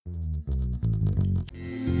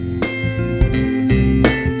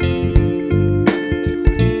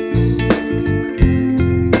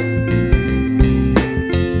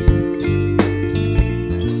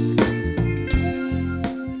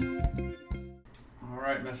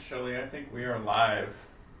right, Miss Shelly, I think we are live.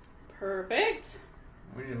 Perfect.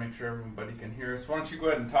 We need to make sure everybody can hear us. Why don't you go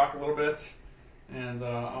ahead and talk a little bit, and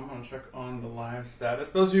I'm going to check on the live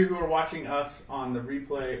status. Those of you who are watching us on the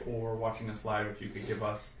replay or watching us live, if you could give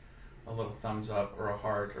us a little thumbs up or a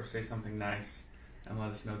heart or say something nice and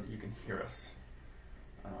let us know that you can hear us.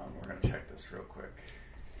 We're going to check this real quick.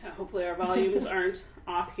 Yeah, hopefully our volumes aren't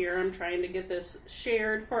off here. I'm trying to get this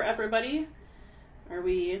shared for everybody. Are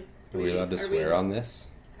we allowed to swear on this?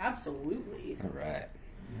 Absolutely. All right.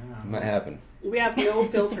 Yeah. It might happen. We have no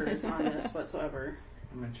filters on this whatsoever.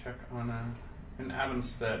 I'm going to check on in Adam's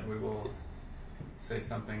stead. We will say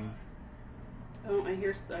something. Oh, I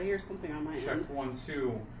hear something on my end. Check 1,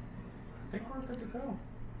 2. I think we're good to go.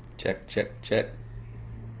 Check.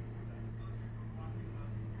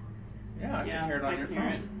 Yeah, I can hear it on your phone.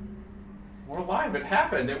 It. We're live. It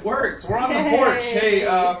happened. It works. We're on the porch. Hey,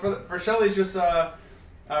 for Shelly's just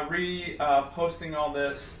posting all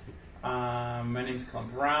this. My name is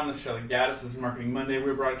Clint Brown. This is Shelly Gaddis. This is Marketing Monday.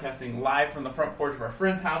 We're broadcasting live from the front porch of our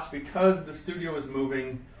friend's house because the studio is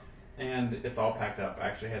moving and it's all packed up. I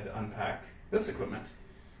actually had to unpack this equipment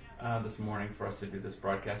this morning for us to do this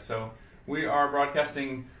broadcast. So we are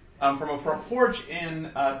broadcasting from a front porch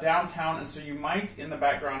in downtown, and so you might, in the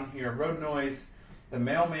background, hear road noise. The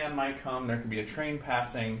mailman might come. There could be a train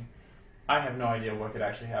passing. I have no idea what could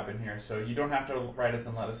actually happen here, so you don't have to write us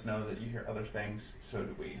and let us know that you hear other things. So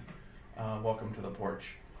do we. Welcome to the porch.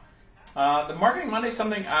 The Marketing Monday is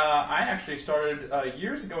something I actually started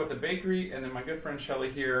years ago at the bakery, and then my good friend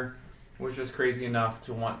Shelly here was just crazy enough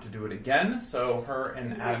to want to do it again. So her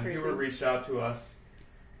and Adam Hewer reached out to us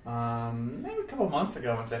maybe a couple months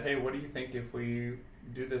ago and said, hey, what do you think if we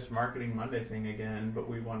do this Marketing Monday thing again, but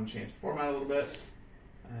we want to change the format a little bit?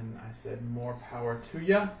 And I said, more power to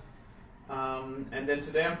you. And then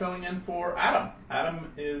today I'm filling in for Adam.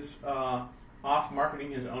 Adam is off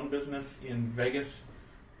marketing his own business in Vegas,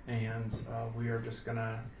 and we are just going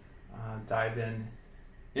to dive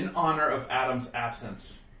in honor of Adam's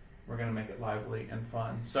absence. We're going to make it lively and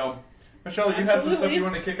fun. So, Michelle, you had some stuff you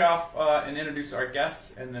want to kick off and introduce our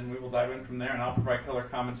guests, and then we will dive in from there, and I'll provide color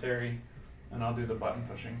commentary, and I'll do the button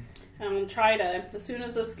pushing. Try to, as soon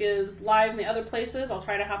as this is live in the other places, I'll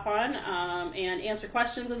try to hop on and answer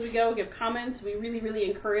questions as we go, give comments. We really, really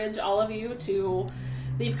encourage all of you to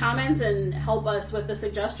leave comments and help us with the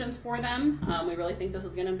suggestions for them. We really think this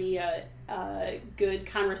is going to be a good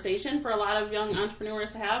conversation for a lot of young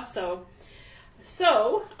entrepreneurs to have. So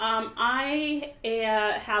I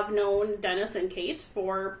have known Dennis and Cait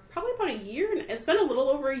for probably about a year. It's been a little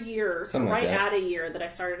over a year, at a year that I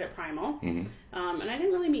started at Primal. Mm-hmm. And I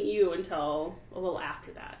didn't really meet you until a little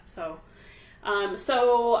after that. So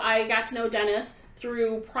I got to know Dennis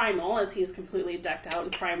through Primal, as he's completely decked out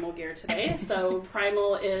in Primal gear today. So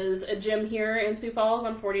Primal is a gym here in Sioux Falls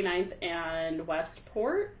on 49th and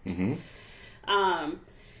Westport. Mm-hmm.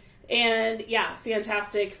 And yeah,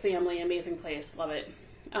 fantastic family, amazing place, love it.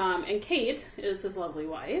 And Cait is his lovely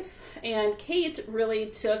wife. And Cait really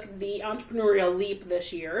took the entrepreneurial leap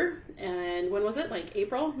this year. And when was it? Like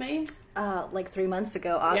April, May? Like 3 months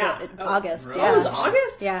ago, August. Yeah. August. Really? Yeah. Oh, it was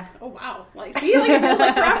August? Yeah. Oh, wow. Like, see, like it feels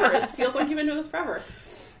like forever. It feels like you've been doing this forever.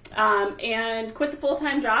 And quit the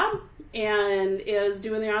full-time job and is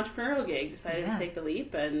doing the entrepreneurial gig. Decided to take the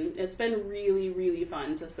leap. And it's been really, really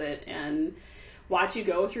fun to sit and watch you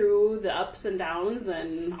go through the ups and downs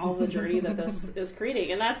and all the journey that this is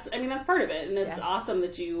creating. And that's part of it. And it's awesome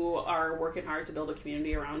that you are working hard to build a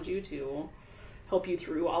community around you to help you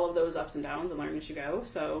through all of those ups and downs and learn as you go.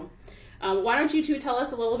 So why don't you two tell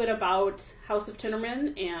us a little bit about House of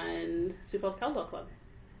Timmerman and Sioux Falls Kettlebell Club?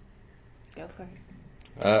 Go for it.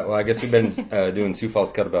 Well, I guess we've been doing Sioux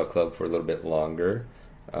Falls Kettlebell Club for a little bit longer.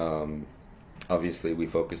 Obviously, we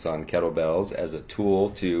focus on kettlebells as a tool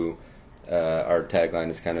to our tagline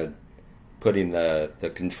is kind of putting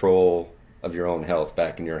the control of your own health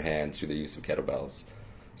back in your hands through the use of kettlebells.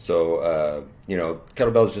 So,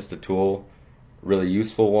 kettlebell is just a tool, really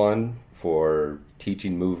useful one for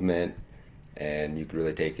teaching movement, and you can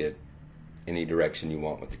really take it any direction you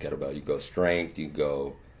want with the kettlebell. You go strength, you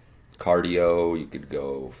go cardio, you could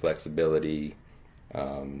go flexibility.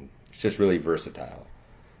 It's just really versatile.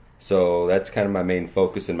 So that's kind of my main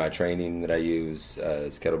focus in my training that I use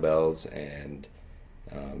is kettlebells, and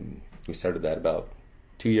we started that about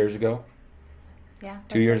 2 years ago. Yeah.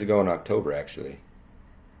 2 years ago in October, actually.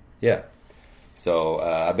 Yeah. So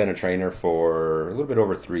I've been a trainer for a little bit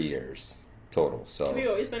over 3 years total. So have you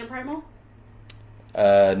always been a Primal?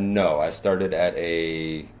 No, I started at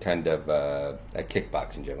a kind of a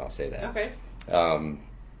kickboxing gym, I'll say that. Okay.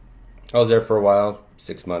 I was there for a while,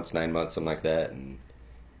 6 months, 9 months, something like that, and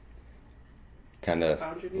kind of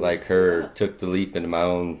Found your new like her, yeah. took the leap into my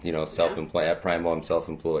own, self-employed. At Primal, I'm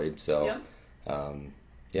self-employed, so Yep.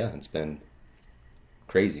 yeah, it's been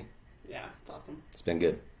crazy. Yeah, it's awesome. It's been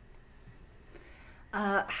good.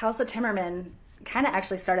 House of Timmerman kind of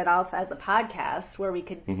actually started off as a podcast where we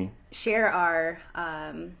could share our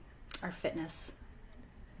fitness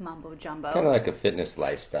mumbo jumbo. Kind of like a fitness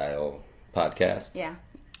lifestyle podcast. Yeah.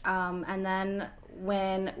 And then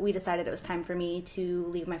when we decided it was time for me to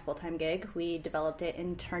leave my full-time gig, we developed it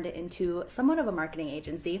and turned it into somewhat of a marketing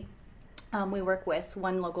agency. We work with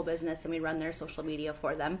one local business and we run their social media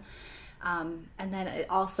for them. And then it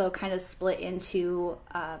also kind of split into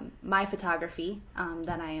my photography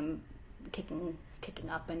that I am kicking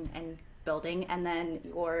up and building, and then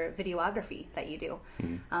your videography that you do.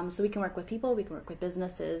 So we can work with people, we can work with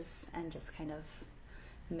businesses, and just kind of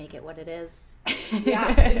make it what it is. Yeah,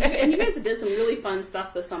 and you guys did some really fun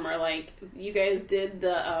stuff this summer. Like, you guys did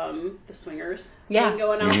the swingers thing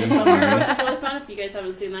going on this summer, which is really fun if you guys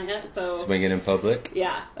haven't seen that yet. So Swinging in public.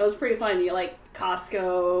 Yeah, that was pretty fun. You like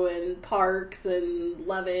Costco and Parks and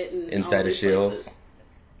Levitt and Inside all of these Shields. places.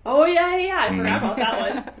 Oh yeah, I forgot about that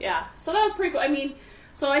one. Yeah, so that was pretty cool. I mean,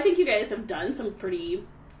 so I think you guys have done some pretty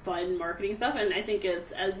fun marketing stuff, and I think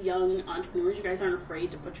it's, as young entrepreneurs, you guys aren't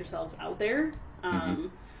afraid to put yourselves out there.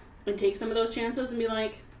 And take some of those chances and be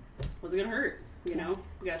like, what's it gonna hurt? We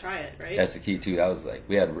gotta try it, right? That's the key too. That was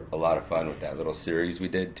we had a lot of fun with that little series we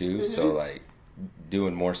did too. So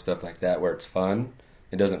doing more stuff like that where it's fun,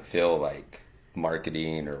 it doesn't feel like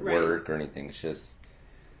marketing or work or anything. It's just,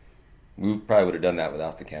 we probably would have done that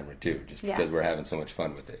without the camera too, just because we're having so much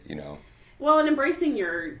fun with it, Well, and embracing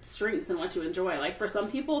your strengths and what you enjoy. Like, for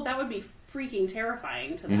some people, that would be freaking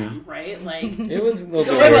terrifying to them, right? Like, it was a little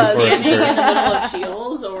bit weird weird for us standing in the first. middle of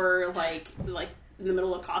Shields or like in the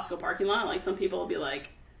middle of Costco parking lot. Like, some people will be like,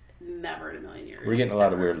 never in a million years. We're getting a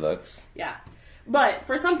lot of weird looks. Yeah, but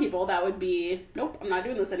for some people, that would be, nope, I'm not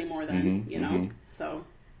doing this anymore. Then so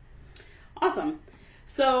awesome.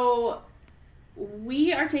 So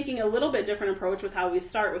we are taking a little bit different approach with how we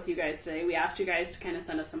start with you guys today. We asked you guys to kind of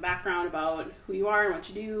send us some background about who you are and what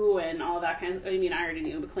you do and all of that kind of, I mean, I already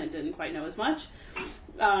knew, but Clint didn't quite know as much.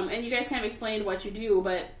 And you guys kind of explained what you do,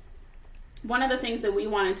 but one of the things that we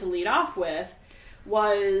wanted to lead off with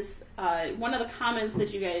was one of the comments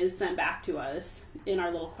that you guys sent back to us in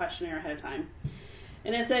our little questionnaire ahead of time.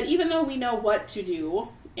 And it said, even though we know what to do,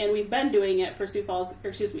 and we've been doing it for Sioux Falls,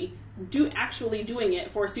 actually doing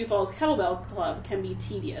it for Sioux Falls Kettlebell Club can be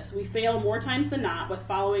tedious. We fail more times than not with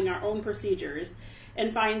following our own procedures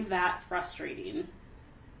and find that frustrating.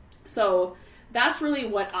 So that's really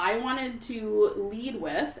what I wanted to lead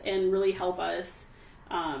with and really help us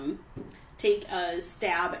take a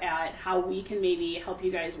stab at how we can maybe help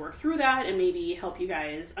you guys work through that and maybe help you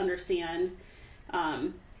guys understand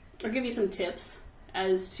or give you some tips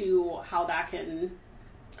as to how that can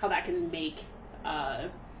make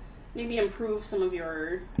maybe improve some of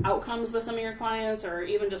your outcomes with some of your clients, or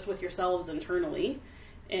even just with yourselves internally,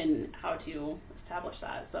 and how to establish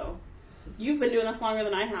that. So you've been doing this longer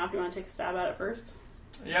than I have. Do you want to take a stab at it first?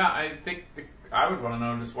 Yeah, I think I would want to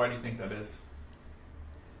know, just why do you think that is?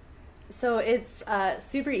 So it's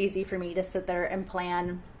super easy for me to sit there and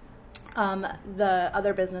plan the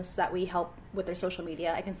other business that we help with their social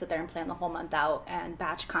media. I can sit there and plan the whole month out and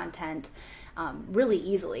batch content really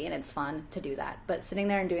easily, and it's fun to do that. But sitting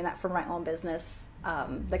there and doing that for my own business,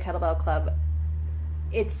 the Kettlebell Club,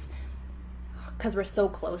 it's because we're so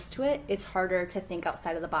close to it, it's harder to think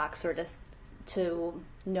outside of the box or to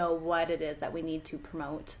know what it is that we need to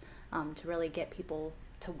promote to really get people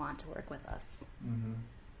to want to work with us. Mm-hmm.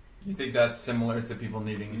 You think that's similar to people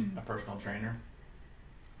needing a personal trainer?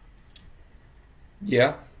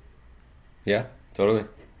 Yeah, totally.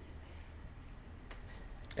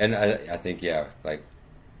 And I think, I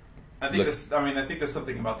think there's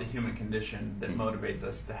something about the human condition that motivates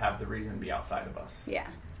us to have the reason be outside of us. Yeah.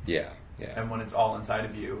 And when it's all inside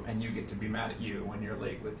of you and you get to be mad at you when you're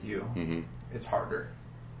late with you, it's harder,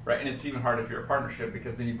 right? And it's even harder if you're a partnership,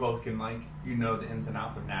 because then you both can, the ins and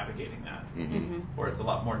outs of navigating that. Where it's a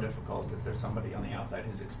lot more difficult if there's somebody on the outside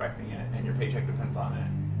who's expecting it and your paycheck depends on it.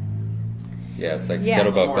 Yeah, it's like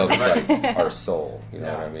Kettlebell Club is like our soul, you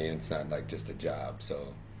know what I mean? It's not like just a job.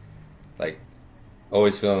 So,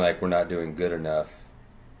 always feeling like we're not doing good enough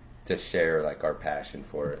to share our passion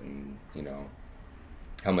for it, and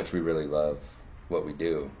how much we really love what we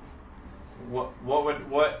do.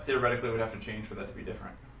 What theoretically would have to change for that to be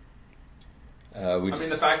different?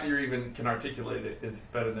 The fact that you even can articulate it is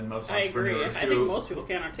better than most entrepreneurs. I agree. I think most people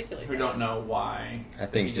can't articulate who don't know why. I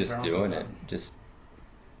think just doing it, just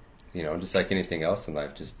like anything else in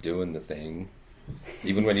life, just doing the thing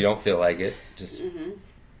even when you don't feel like it, just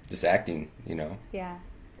acting, you know. Yeah.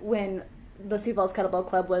 When the Sioux Falls Kettlebell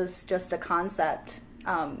Club was just a concept,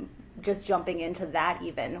 just jumping into that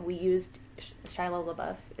even, we used Shiloh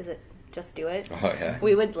LaBeouf. Is it Just Do It? Oh, yeah.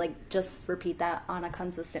 We would like just repeat that on a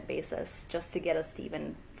consistent basis just to get us to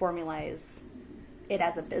even formalize it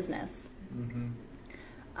as a business.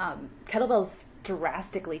 Kettlebells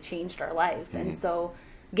drastically changed our lives. And so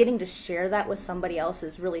getting to share that with somebody else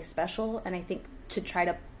is really special. And I think to try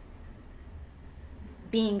to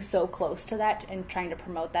being so close to that and trying to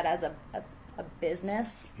promote that as a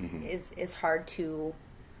business is hard to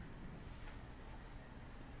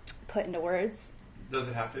put into words. Does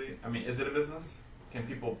it have to be? I mean, is it a business? Can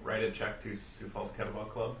people write a check to Sioux Falls Kettlebell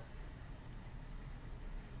Club?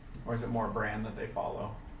 Or is it more a brand that they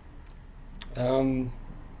follow?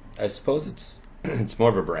 I suppose it's more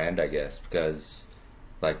of a brand, I guess, because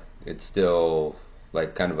like it's still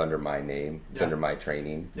like kind of under my name. It's under my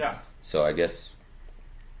training. Yeah. So I guess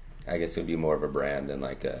it would be more of a brand than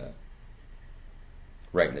like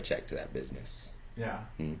writing the check to that business. Yeah.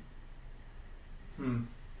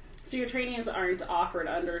 So your trainings aren't offered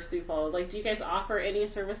under Sioux Falls. Like, do you guys offer any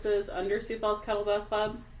services under Sioux Falls Kettlebell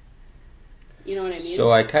Club? You know what I mean?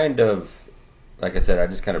 So I kind of, like I said, I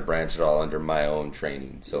just kind of branch it all under my own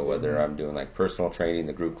training. So whether I'm doing like personal training,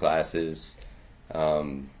 the group classes, they're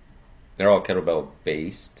all kettlebell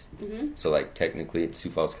based. So like technically it's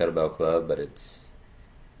Sioux Falls Kettlebell Club, but it's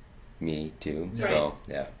me too. Right. So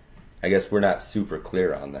yeah, I guess we're not super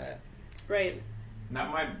clear on that. Right.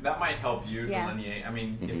 That might help you delineate. I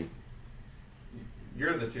mean, if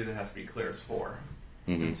you're the two that has to be clear as for.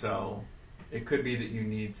 And so it could be that you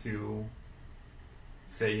need to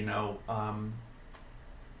say, you know,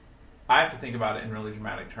 I have to think about it in really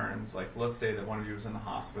dramatic terms. Like, let's say that one of you was in the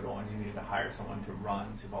hospital and you needed to hire someone to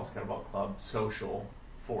run Sioux Falls Kettlebell Club social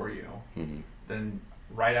for you. Then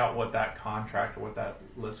write out what that contract or what that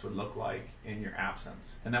list would look like in your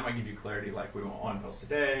absence. And that might give you clarity, like we want one post a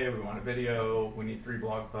day, we want a video, we need 3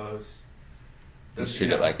 blog posts. Just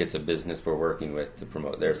treat it like it's a business we're working with to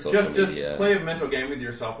promote their social media. Just play a mental game with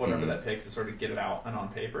yourself, whatever that takes to sort of get it out and on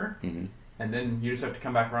paper. And then you just have to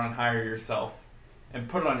come back around and hire yourself and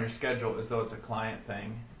put it on your schedule as though it's a client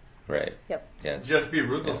thing. Right. Yep. Yeah. Just be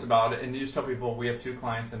ruthless about it, and you just tell people, we have 2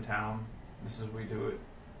 clients in town, this is what we do it.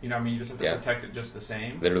 You know what I mean? You just have to protect it just the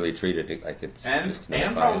same. Literally treat it like it's just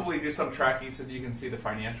and probably do some tracking so that you can see the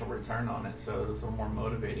financial return on it, so it's a little more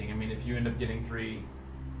motivating. I mean, if you end up getting 3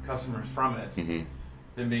 customers from it,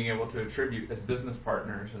 then being able to attribute as business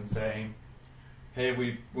partners and say, hey,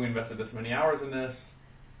 we invested this many hours in this,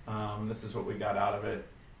 this is what we got out of it,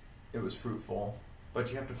 it was fruitful. But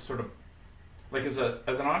you have to sort of, like as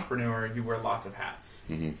an entrepreneur, you wear lots of hats.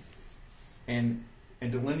 And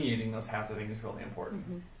delineating those hats, I think, is really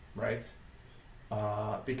important, right?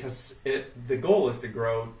 Because the goal is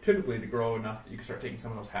typically to grow enough that you can start taking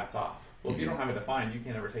some of those hats off. Well, if you don't have it defined, you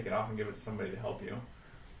can't ever take it off and give it to somebody to help you.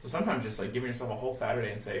 So sometimes just like giving yourself a whole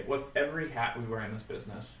Saturday and say, what's every hat we wear in this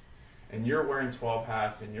business? And you're wearing 12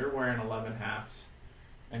 hats, and you're wearing 11 hats,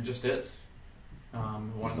 and just is.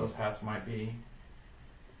 One of those hats might be,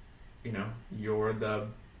 you know, you're the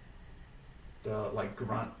like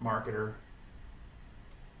grunt marketer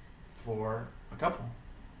for a couple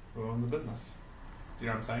who own the business. Do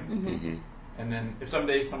you know what I'm saying? And then if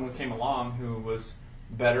someday someone came along who was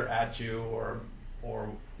better at you, or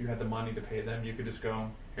you had the money to pay them, you could just go,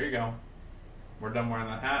 here you go, we're done wearing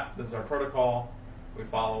that hat, this is our protocol, we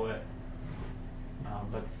follow it.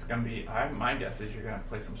 But it's going to be, my guess is you're going to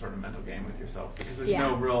play some sort of mental game with yourself, because there's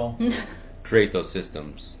no real... Create those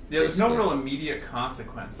systems. Yeah, there's no real immediate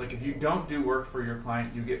consequence. Like, if you don't do work for your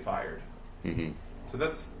client, you get fired. So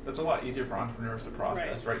that's a lot easier for entrepreneurs to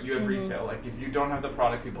process, right? You have retail. Like, if you don't have the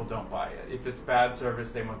product, people don't buy it. If it's bad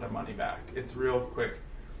service, they want their money back. It's real quick.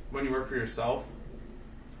 When you work for yourself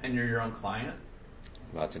and you're your own client,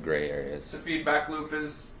 lots of gray areas. The feedback loop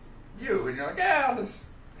is you, and you're like, yeah, I'll just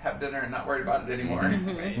have dinner and not worry about it anymore.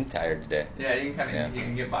 Right? I'm tired today. Yeah, you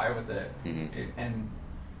can get by with it. And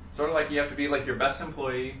sort of like you have to be like your best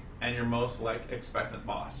employee and your most like expectant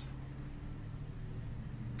boss.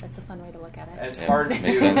 That's a fun way to look at it. It's hard to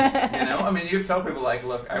do, you know? I mean, you tell people like,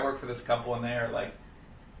 look, I work for this couple and they are like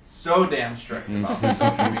so damn strict about their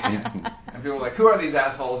social media. And people are like, who are these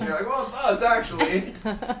assholes? And you're like, well, it's us actually.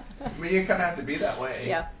 I mean, you kind of have to be that way.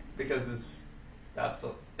 Yeah. Because it's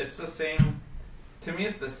the same, to me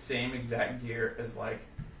it's the same exact gear as like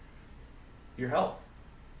your health.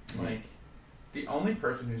 Like, the only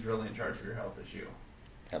person who's really in charge of your health is you.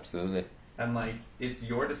 Absolutely. And like, it's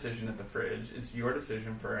your decision at the fridge. It's your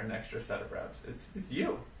decision for an extra set of reps. It's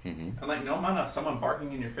you. Mm-hmm. And like, no amount of someone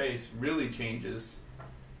barking in your face really changes.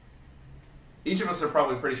 Each of us are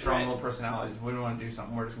probably pretty strong-willed personalities. If we want to do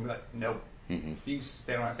something, we're just gonna be like, nope. Mm-hmm. You can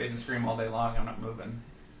stay on my face and scream all day long. I'm not moving.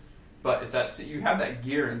 But it's that you have that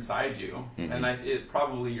gear inside you, mm-hmm. and it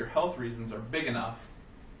probably your health reasons are big enough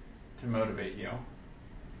to motivate you.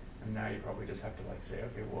 And now you probably just have to like say,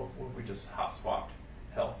 okay, well, what if we just hot swapped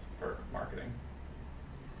health for marketing?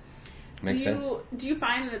 Makes sense. Do you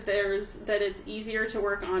find that it's easier to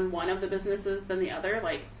work on one of the businesses than the other?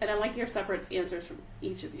 Like, and I like your separate answers from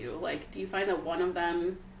each of you. Like, do you find that one of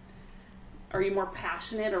them, are you more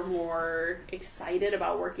passionate or more excited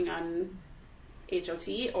about working on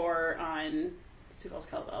HOT or on Sioux Falls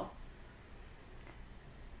Kettlebell?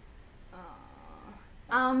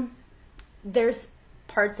 There's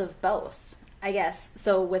parts of both, I guess.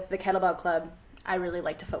 So with the Kettlebell Club, I really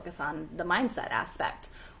like to focus on the mindset aspect.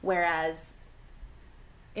 Whereas,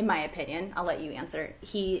 in my opinion, I'll let you answer,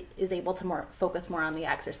 he is able to focus more on the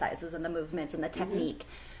exercises and the movements and the technique.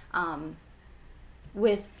 Mm-hmm.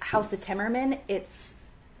 With House of Timmerman, it's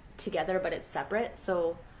together, but it's separate.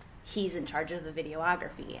 So he's in charge of the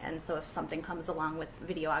videography. And so if something comes along with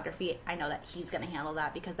videography, I know that he's going to handle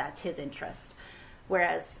that because that's his interest.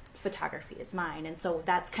 Whereas photography is mine. And so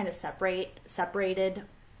that's kind of separated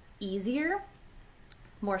easier,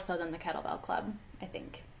 more so than the Kettlebell Club, I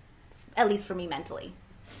think. At least for me mentally.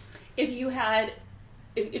 If you had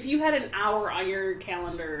an hour on your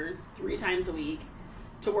calendar 3 times a week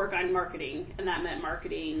to work on marketing, and that meant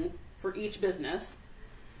marketing for each business,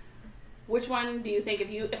 which one do you think,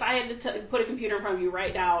 if I had to put a computer in front of you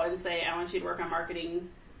right now and say, I want you to work on marketing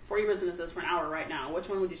for your businesses for an hour right now, which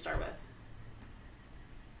one would you start with?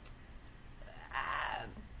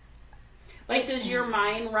 Like, does your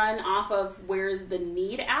mind run off of where's the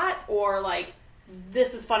need at, or like,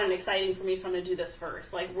 this is fun and exciting for me, so I'm going to do this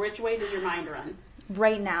first? Like, which way does your mind run?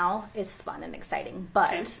 Right now, it's fun and exciting,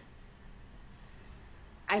 but okay.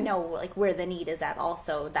 I know like where the need is at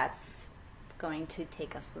also. That's going to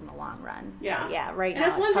take us in the long run. Yeah. But yeah, right and now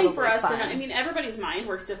it's one thing for us fun. to know. I mean, everybody's mind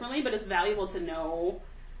works differently, but it's valuable to know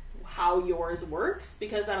how yours works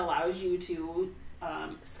because that allows you to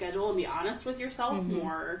schedule and be honest with yourself mm-hmm.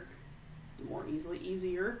 more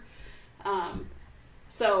easier.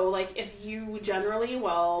 So, like, if you generally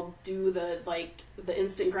do the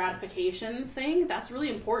instant gratification thing, that's really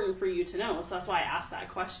important for you to know. So that's why I asked that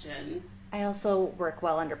question. I also work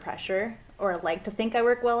well under pressure, or like to think I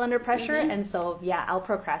work well under pressure, mm-hmm. and so yeah, I'll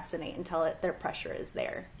procrastinate until their pressure is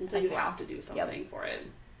there. Until you have to do something for it.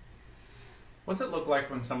 What's it look like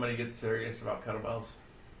when somebody gets serious about kettlebells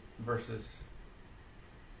versus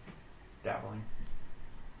dabbling?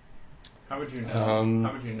 How would you know?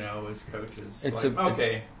 How would you know as coaches? It's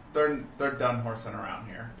like, they're done horsing around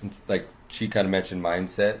here. It's like she kind of mentioned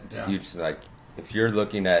mindset. It's huge. Like if you're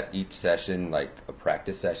looking at each session like a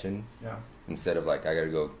practice session, instead of like I got to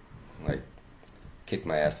go like kick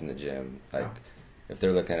my ass in the gym. Like if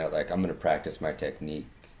they're looking at like I'm going to practice my technique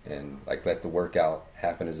and like let the workout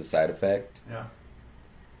happen as a side effect. Yeah.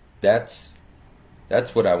 That's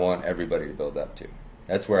what I want everybody to build up to.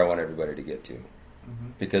 That's where I want everybody to get to.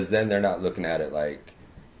 Mm-hmm. Because then they're not looking at it like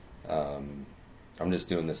I'm just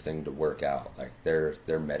doing this thing to work out. Like they're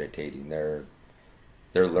meditating. They're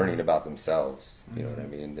learning about themselves. Mm-hmm. You know what I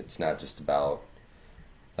mean? It's not just about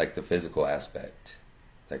like the physical aspect.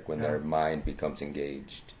 Like when their mind becomes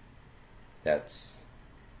engaged.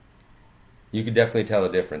 You could definitely tell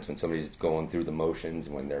a difference when somebody's going through the motions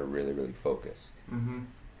and when they're really, really focused. Mm-hmm.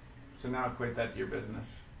 So now equate that to your business.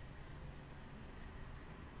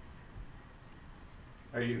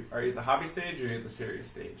 Are you at the hobby stage or are you at the serious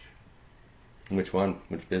stage? Which one?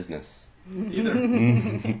 Which business? Either.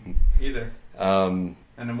 Either. And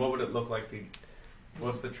then what would it look like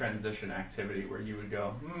what's the transition activity where you would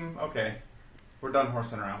go, okay, we're done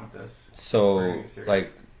horsing around with this. So,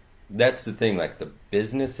 like, that's the thing, like, the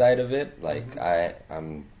business side of it, like, mm-hmm.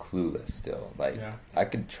 I'm clueless still. Like, I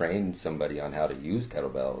could train somebody on how to use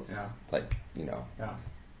kettlebells, like,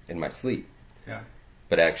 in my sleep. Yeah.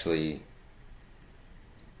 But actually,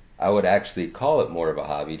 I would actually call it more of a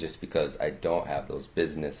hobby just because I don't have those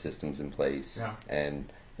business systems in place. Yeah.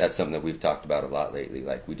 And that's something that we've talked about a lot lately.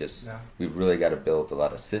 Like, we've really got to build a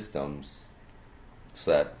lot of systems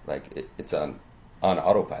so that, like, it's on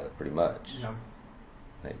autopilot pretty much. Yeah.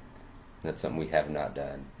 Like, that's something we have not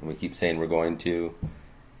done. And we keep saying we're going to,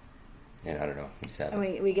 and I don't know. We just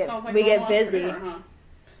haven't. We get busy. I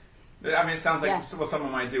mean, it sounds like what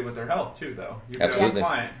someone might do with their health, too, though. You've got a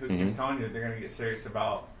client who keeps telling you they're going to get serious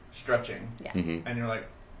about stretching. Yeah. Mm-hmm. And you're like,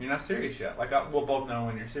 You're not serious yet. Like, we'll both know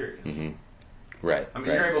when you're serious. Mm-hmm. Right. I mean,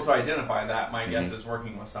 right. you're able to identify that. My guess is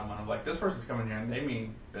working with someone of like, this person's coming here and they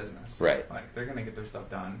mean business. Right. Like, they're going to get their stuff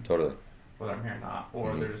done. Totally. Whether I'm here or not.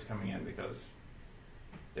 Or they're just coming in because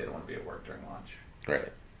they don't want to be at work during lunch.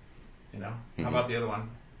 Right. You know? How about the other one?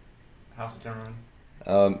 House of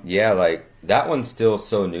Timmerman? Yeah, like, that one's still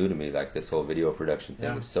so new to me. Like, this whole video production thing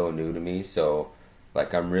Yeah. is so new to me. So,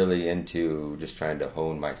 like, I'm really into just trying to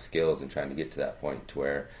hone my skills and trying to get to that point to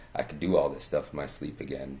where I could do all this stuff in my sleep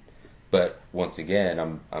again. But once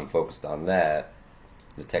again, I'm focused on that,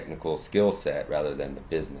 the technical skill set, rather than the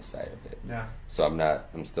business side of it. Yeah. So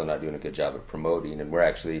I'm still not doing a good job of promoting, and we're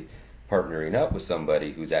actually partnering up with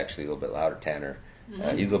somebody who's actually a little bit louder, Tanner.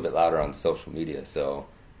 He's a little bit louder on social media, so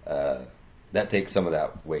that takes some of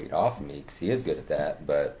that weight off of me because he is good at that.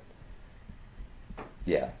 But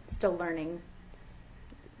yeah, Still learning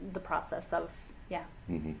the process of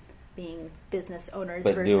being business owners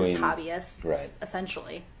But versus doing- hobbyists, right.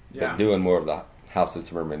 essentially. Yeah. but doing more of the House of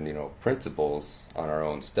Timmerman, principles on our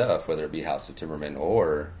own stuff, whether it be House of Timmerman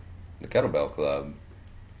or the Kettlebell Club,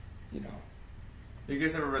 You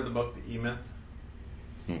guys ever read the book The E-Myth?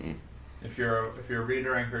 Mm-mm. If you're a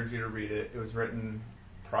reader, I encourage you to read it. It was written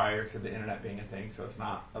prior to the internet being a thing, so it's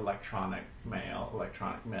not electronic mail,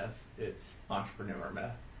 electronic myth. It's entrepreneur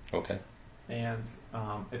myth. Okay. And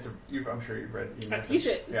I'm sure you've read E-Myth. I teach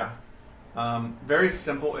it. Yeah. Very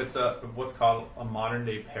simple. It's what's called a modern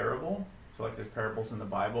day parable. So like there's parables in the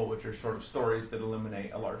Bible, which are sort of stories that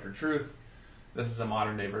illuminate a larger truth. This is a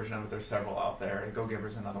modern day version of it. There's several out there. Go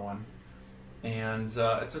Giver's another one. And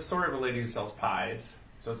it's a story of a lady who sells pies.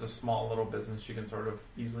 So it's a small little business you can sort of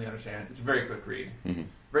easily understand. It's a very quick read. Mm-hmm.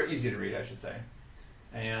 Very easy to read, I should say.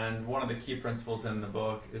 And one of the key principles in the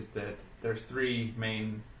book is that there's 3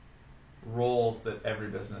 main roles that every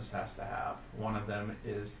business has to have. One of them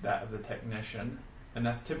is that of the technician, and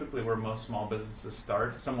that's typically where most small businesses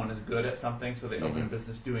start. Someone is good at something, so they open a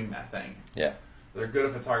business doing that thing. Yeah. They're good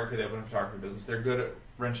at photography, they open a photography business. They're good at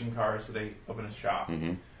wrenching cars, so they open a shop.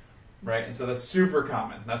 Mm-hmm. Right? And so that's super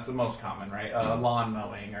common. That's the most common, right? Lawn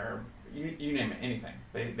mowing or you name it, anything.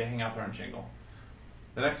 They hang out there on shingle.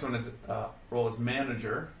 The next one is role as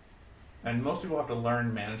manager, and most people have to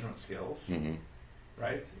learn management skills. Mm-hmm.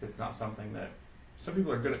 Right? It's not something that some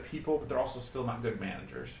people are good at people, but they're also still not good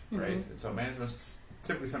managers, right? And so management's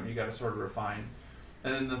typically something you got to sort of refine.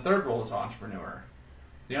 And then the third role is entrepreneur.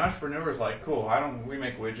 The entrepreneur is like, cool, we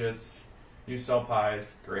make widgets, you sell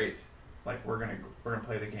pies, great. Like we're gonna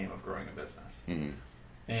play the game of growing a business. Mm-hmm.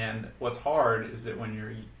 And what's hard is that when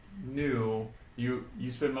you're new, you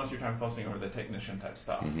spend most of your time focusing over the technician type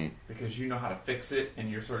stuff because you know how to fix it, and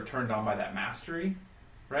you're sort of turned on by that mastery.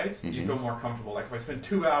 Right? You feel more comfortable. Like if I spend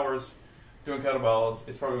 2 hours doing kettlebells,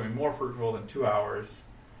 it's probably going to be more fruitful than 2 hours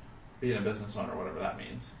being a business owner, whatever that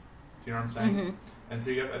means. Do you know what I'm saying? And so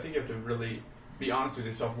I think you have to really be honest with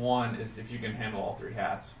yourself. One is if you can handle all 3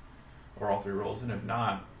 hats or all 3 roles, and if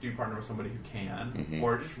not, do you partner with somebody who can,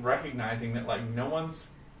 or just recognizing that like no one's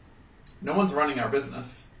running our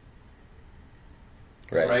business.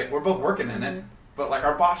 Right? We're both working in it, but like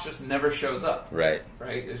our boss just never shows up. Right.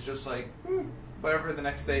 Right? It's just like whatever the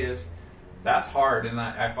next day is. That's hard, and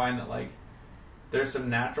I find that like there's some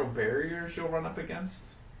natural barriers you'll run up against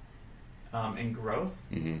in growth.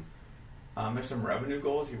 There's some revenue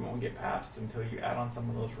goals you won't get past until you add on some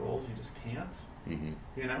of those roles. You just can't.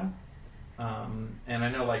 You know. And I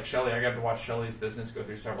know like Shelly, I got to watch Shelly's business go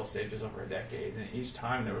through several stages over a decade, and each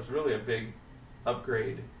time there was really a big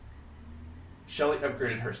upgrade. Shelly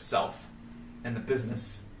upgraded herself, and the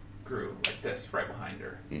business grew like this right behind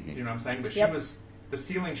her. Do you know what I'm saying? But the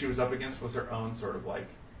ceiling she was up against was her own sort of like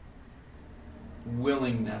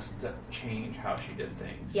willingness to change how she did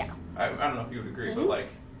things. Yeah. I don't know if you would agree, but like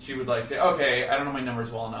she would like say, okay, I don't know my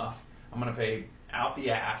numbers well enough. I'm going to pay out the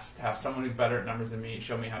ass to have someone who's better at numbers than me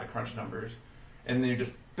show me how to crunch numbers. And then you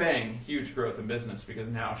just bang, huge growth in business because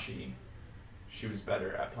now she was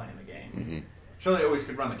better at playing the game. Shirley always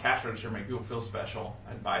could run the cash register, make people feel special,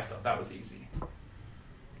 and buy stuff. That was easy.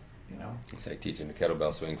 You know? It's like teaching a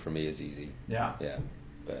kettlebell swing for me is easy. Yeah. Yeah.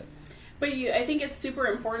 But I think it's super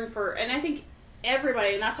important and I think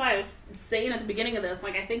everybody, and that's why I was saying at the beginning of this,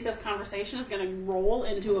 like I think this conversation is going to roll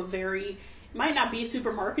into a very, it might not be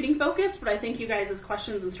super marketing focused, but I think you guys'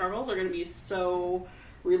 questions and struggles are going to be so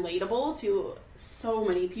relatable to so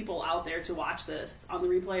many people out there to watch this on the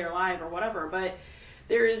replay or live or whatever. But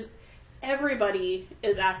everybody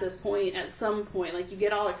is at this point at some point. Like you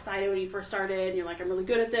get all excited when you first started and you're like, I'm really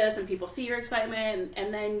good at this, and people see your excitement,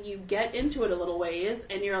 and then you get into it a little ways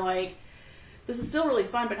and you're like, this is still really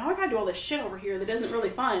fun, but now I gotta do all this shit over here that isn't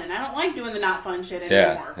really fun, and I don't like doing the not fun shit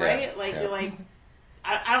anymore, right? Like you're like,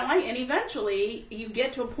 I don't like it. And eventually you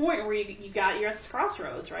get to a point where you're at this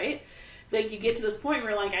crossroads, right? Like you get to this point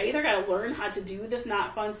where you're like, I either got to learn how to do this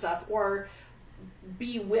not fun stuff or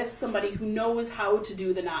be with somebody who knows how to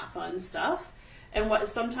do the not fun stuff. And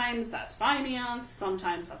sometimes that's finance,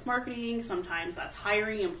 sometimes that's marketing, sometimes that's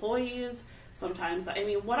hiring employees, sometimes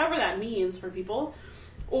whatever that means for people.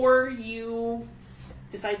 Or you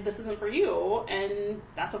decide this isn't for you, and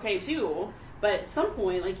that's okay too. But at some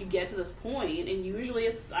point, like, you get to this point, and usually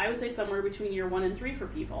it's, I would say, somewhere between year 1 and 3 for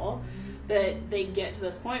people, that they get to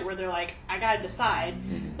this point where they're like, I gotta decide.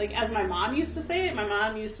 Like, as my mom used to say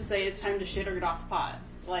it's time to shit or get off the pot.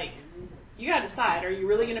 Like, you gotta decide, are you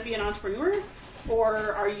really gonna be an entrepreneur,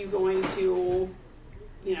 or are you going to,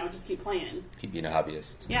 just keep playing? Keep being a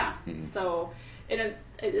hobbyist. Yeah. So,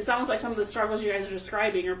 it sounds like some of the struggles you guys are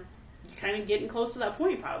describing are kind of getting close to that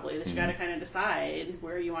point, probably, that you got to kind of decide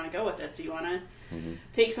where you want to go with this. Do you want to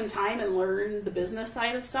take some time and learn the business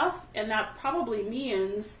side of stuff? And that probably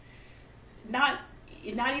means not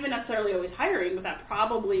even necessarily always hiring, but that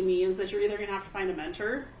probably means that you're either going to have to find a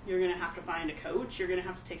mentor, you're going to have to find a coach, you're going to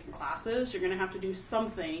have to take some classes, you're going to have to do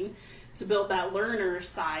something to build that learner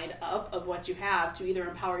side up of what you have to either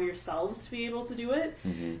empower yourselves to be able to do it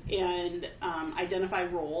and identify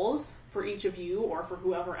roles for each of you or for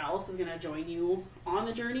whoever else is going to join you on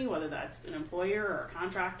the journey, whether that's an employer or a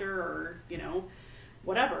contractor or,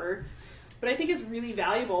 whatever. But I think it's really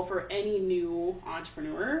valuable for any new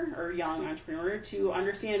entrepreneur or young entrepreneur to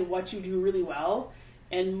understand what you do really well,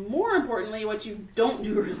 and more importantly, what you don't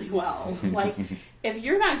do really well. Like, if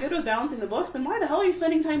you're not good with balancing the books, then why the hell are you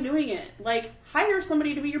spending time doing it? Like, hire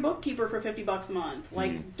somebody to be your bookkeeper for $50 a month.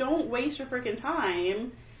 Like, don't waste your freaking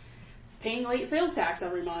time paying late sales tax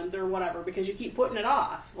every month or whatever because you keep putting it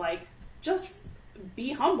off. Like, just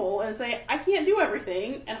be humble and say, I can't do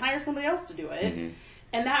everything, and hire somebody else to do it.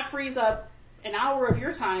 And that frees up an hour of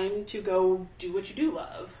your time to go do what you do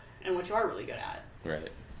love and what you are really good at. Right.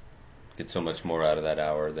 Get so much more out of that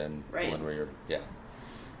hour than the one where you're,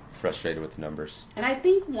 frustrated with the numbers. And I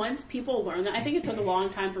think once people learn that, I think it took a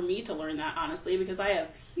long time for me to learn that, honestly, because I have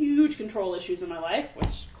huge control issues in my life,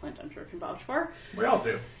 which Clint, I'm sure, can vouch for. We all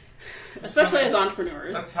do. Especially as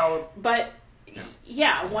entrepreneurs. That's how... But...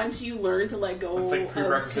 Yeah, once you learn to let go of control. That's like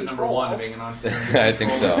prerequisite number 1 of being an entrepreneur. I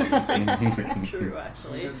think so. True,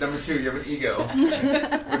 actually. Number 2, you have an ego.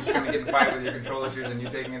 We're just going to get in a fight with your control issues and you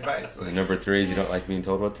taking advice. Like, number 3 is you don't like being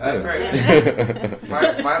told what to do. That's right.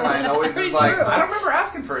 Yeah. my line always is like, true. I don't remember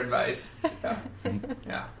asking for advice.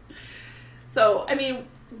 Yeah. So,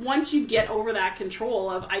 once you get over that control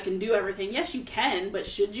of I can do everything, yes, you can, but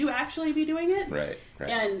should you actually be doing it? Right.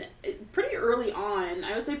 And pretty early on,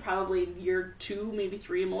 I would say probably year 2, maybe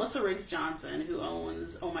 3, Melissa Riggs Johnson, who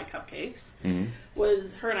owns Oh My Cupcakes,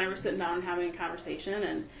 was, her and I were sitting down and having a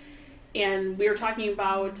conversation, and we were talking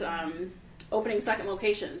about opening second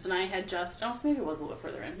locations, and I had just, so maybe it was a little bit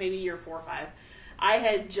further in, maybe year 4 or 5, I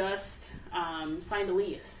had just signed a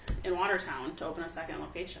lease in Watertown to open a second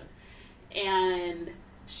location. And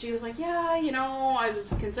she was like, yeah, I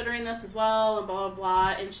was considering this as well, and blah, blah, blah.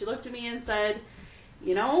 And she looked at me and said,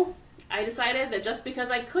 I decided that just because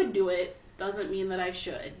I could do it doesn't mean that I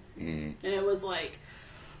should. And it was like,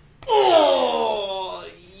 oh,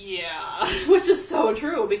 yeah. Which is so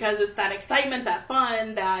true, because it's that excitement, that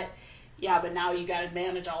fun, that, but now you got to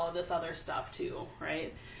manage all of this other stuff too,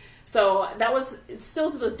 right? So that was,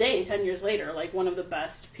 still to this day, 10 years later, like one of the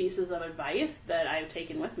best pieces of advice that I've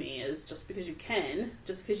taken with me is just because you can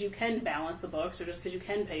balance the books, or just because you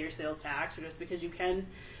can pay your sales tax, or just because you can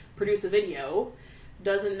produce a video,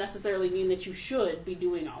 doesn't necessarily mean that you should be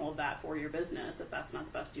doing all of that for your business if that's not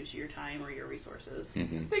the best use of your time or your resources. I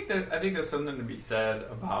think there's something to be said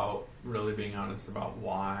about really being honest about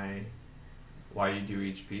why you do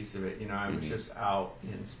each piece of it. I was just out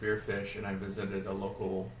in Spearfish and I visited a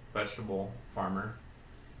local vegetable farmer,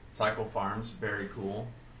 Cycle Farms, very cool.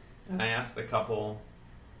 And I asked the couple,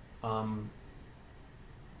 how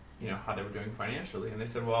they were doing financially, and they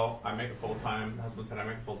said, well, I make a full-time, the husband said, I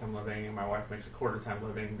make a full-time living, and my wife makes a quarter-time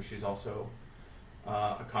living, but she's also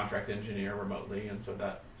a contract engineer remotely, and so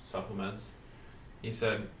that supplements. He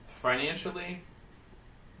said, financially,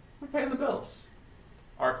 we're paying the bills.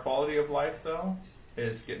 Our quality of life, though,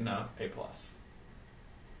 is getting a A+.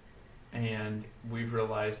 And we've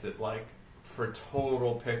realized that, like, for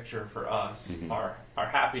total picture for us, our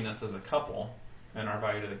happiness as a couple and our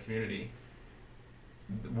value to the community,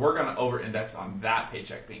 we're going to over-index on that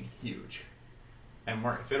paycheck being huge. And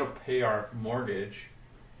if it'll pay our mortgage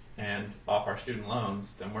and off our student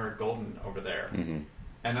loans, then we're golden over there. And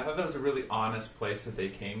I thought that was a really honest place that they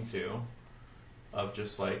came to, of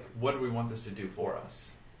just like, what do we want this to do for us?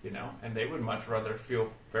 and they would much rather feel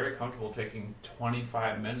very comfortable taking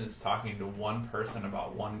 25 minutes talking to one person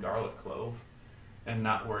about one garlic clove and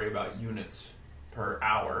not worry about units per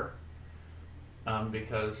hour,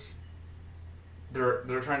 because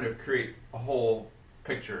they're trying to create a whole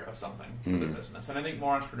picture of something for their business. And I think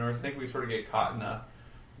more entrepreneurs, I think we sort of get caught in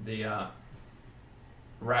the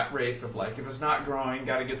rat race of like, if it's not growing,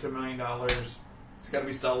 got to get to $1 million, it's got to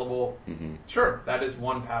be sellable. Sure, that is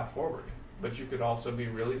one path forward, but you could also be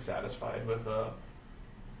really satisfied with a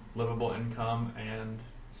livable income and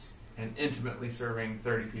intimately serving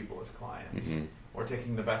 30 people as clients, or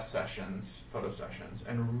taking the best photo sessions,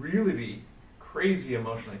 and really be crazy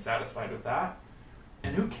emotionally satisfied with that.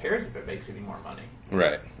 And who cares if it makes any more money?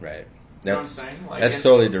 Right. You know That's what I'm saying? that's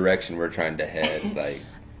totally the direction we're trying to head. Like,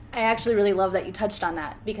 I actually really love that you touched on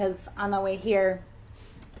that, because on the way here,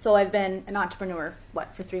 so I've been an entrepreneur,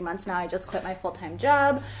 for 3 months now. I just quit my full-time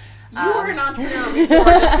job. You were an entrepreneur before.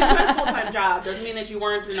 Just because you had a full-time job doesn't mean that you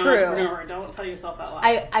weren't an entrepreneur. Don't tell yourself that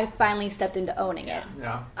lie. I finally stepped into owning it.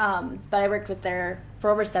 Yeah. But I worked there for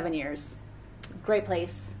over 7 years. Great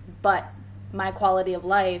place. But my quality of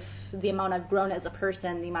life, the amount I've grown as a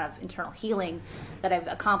person, the amount of internal healing that I've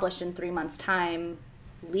accomplished in 3 months' time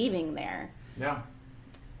leaving there. Yeah.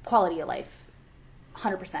 Quality of life,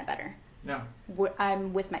 100% better. Yeah.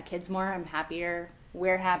 I'm with my kids more. I'm happier.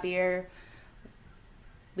 We're happier.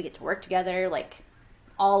 We get to work together. Like,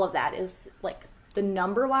 all of that is, like, the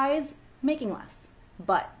number-wise, making less.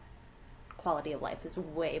 But quality of life is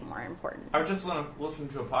way more important. I was just listening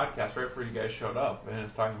to a podcast right before you guys showed up, and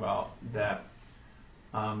it's talking about that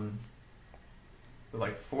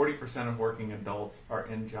like 40% of working adults are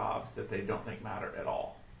in jobs that they don't think matter at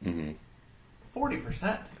all. 40%.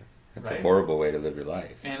 That's right? a horrible way to live your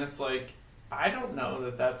life. And it's like, I don't know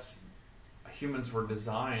that's humans were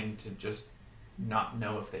designed to just not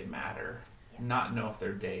know if they matter, not know if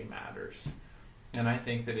their day matters. And I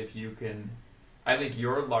think that if you can, I think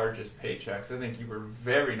your largest paychecks, I think you were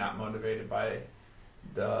very not motivated by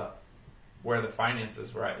where the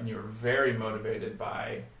finances were at, and you were very motivated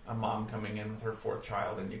by a mom coming in with her 4th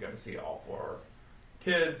child, and you got to see all 4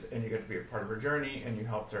 kids, and you got to be a part of her journey, and you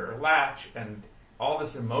helped her latch, and all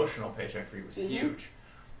this emotional paycheck for you was huge.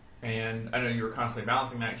 And I know you were constantly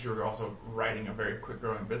balancing that because you were also writing a very quick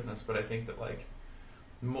growing business, but I think that like,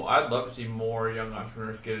 I'd love to see more young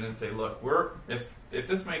entrepreneurs get in and say, look, if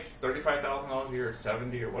this makes $35,000 a year or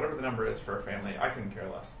 70 or whatever the number is for a family, I couldn't care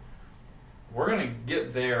less. We're going to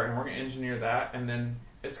get there and we're going to engineer that, and then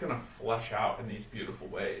it's going to flesh out in these beautiful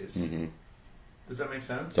ways. Does that make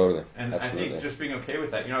sense? Totally. And Absolutely. I think just being okay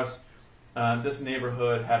with that. This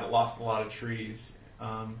neighborhood had lost a lot of trees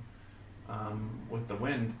with the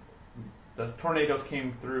wind. The tornadoes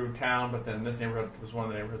came through town, but then this neighborhood was one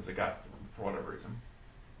of the neighborhoods that got, for whatever reason.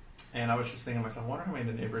 And I was just thinking to myself, I wonder how many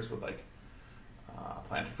of the neighbors would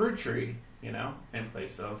plant a fruit tree, in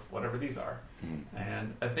place of whatever these are.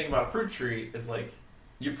 And the thing about a fruit tree is like,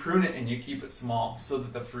 you prune it and you keep it small so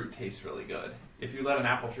that the fruit tastes really good. If you let an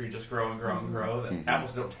apple tree just grow and grow and grow, then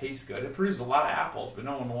apples don't taste good. It produces a lot of apples, but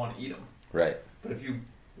no one will want to eat them. Right. But if you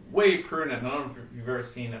way prune it, I don't know if you've ever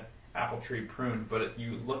seen an apple tree pruned, but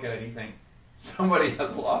you look at it and you think, somebody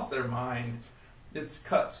has lost their mind. It's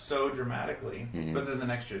cut so dramatically, but then the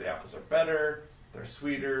next year the apples are better, they're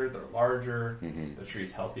sweeter, they're larger, the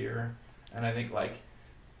tree's healthier. And I think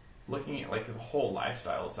looking at the whole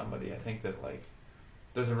lifestyle of somebody, I think that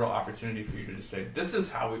there's a real opportunity for you to just say, this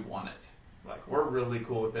is how we want it. We're really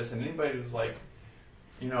cool with this. And anybody who's are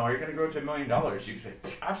you going to go to $1 million? You can say,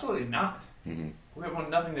 absolutely not. We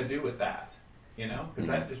want nothing to do with that, because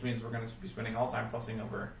that just means we're going to be spending all the time fussing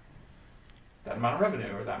over that amount of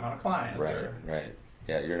revenue or that amount of clients. Right.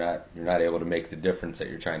 Yeah, you're not able to make the difference that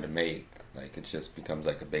you're trying to make. It just becomes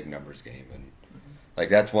a big numbers game, and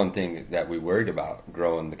that's one thing that we worried about,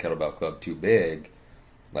 growing the Kettlebell Club too big.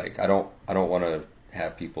 I don't want to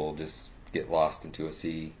have people just get lost into a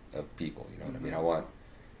sea of people. You know what I mean? I want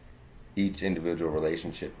each individual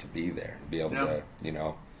relationship to be there, and be able to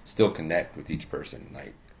still connect with each person.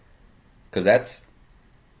 Because that's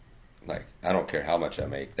I don't care how much I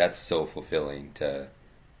make. That's so fulfilling to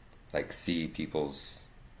see people's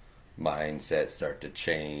mindset start to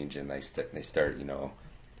change, and they start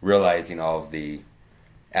realizing all of the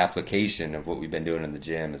application of what we've been doing in the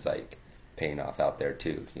gym is paying off out there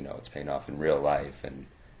too. It's paying off in real life, and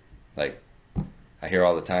I hear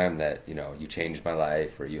all the time that you changed my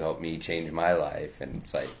life, or you helped me change my life, and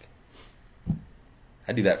it's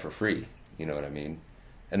I do that for free. You know what I mean?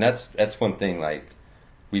 And that's one thing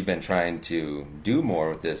we've been trying to do more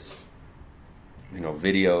with this,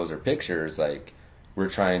 videos or pictures. We're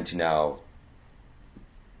trying to now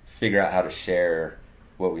figure out how to share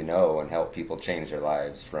what we know and help people change their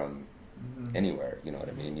lives from anywhere. You know what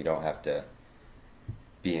I mean? You don't have to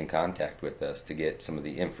be in contact with us to get some of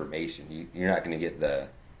the information. You're not going to get the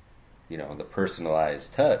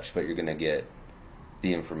personalized touch, but you're going to get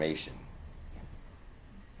the information.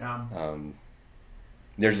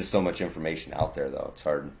 There's just so much information out there, though. It's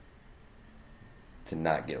hard to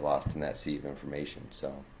not get lost in that sea of information.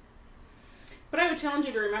 So, but I would challenge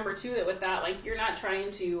you to remember too that with that, like, you're not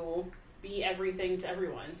trying to be everything to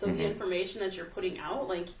everyone. So the information that you're putting out,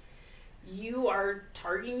 like, you are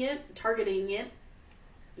targeting it,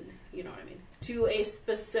 you know what I mean, to a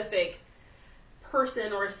specific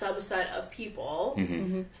person or a subset of people.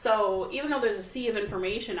 So even though there's a sea of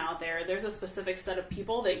information out there, there's a specific set of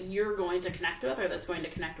people that you're going to connect with, or that's going to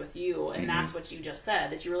connect with you, and that's what you just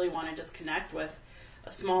said, that you really want to just connect with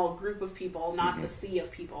a small group of people, not the sea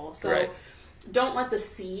of people. So don't let the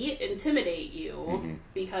sea intimidate you,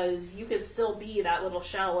 because you could still be that little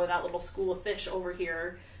shell or that little school of fish over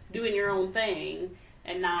here doing your own thing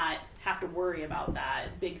and not have to worry about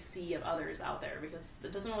that big sea of others out there, because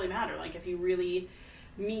it doesn't really matter. Like, if you really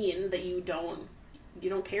mean that you don't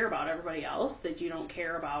care about everybody else, that you don't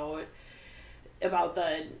care about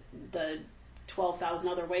the 12,000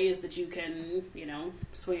 other ways that you can,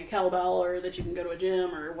 swing a kettlebell, or that you can go to a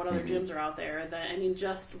gym, or what other gyms are out there,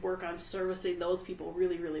 just work on servicing those people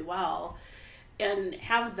really, really well, and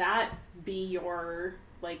have that be your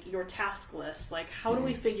task list. Like, how do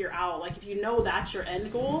we figure out, like, if you know that's your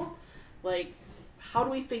end goal, like, how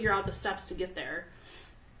do we figure out the steps to get there?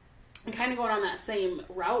 And kind of going on that same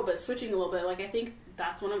route, but switching a little bit, like, I think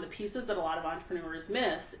that's one of the pieces that a lot of entrepreneurs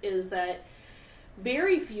miss, is that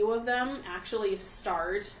very few of them actually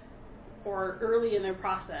start, or early in their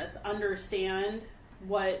process, understand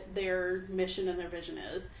what their mission and their vision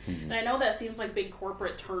is. And I know that seems like big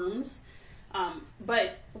corporate terms,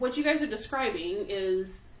 but what you guys are describing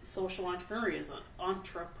is social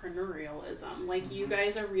entrepreneurialism. Like, you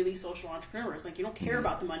guys are really social entrepreneurs. Like, you don't care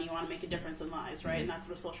about the money, you want to make a difference in lives, right? And that's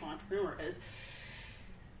what a social entrepreneur is.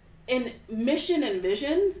 And mission and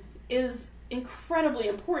vision is incredibly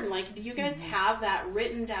important. Like, do you guys have that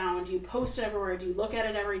written down? Do you post it everywhere? Do you look at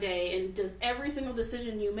it every day? And does every single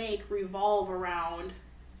decision you make revolve around,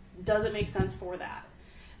 does it make sense for that?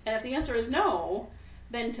 And if the answer is no,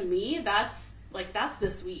 then to me, that's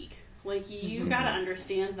this week. Like, you got to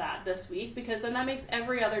understand that this week, because then that makes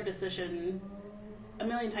every other decision a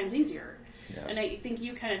million times easier. Yeah. And I think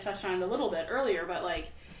you kind of touched on it a little bit earlier, but, like,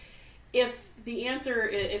 if the answer,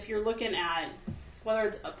 if you're looking at whether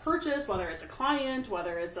it's a purchase, whether it's a client,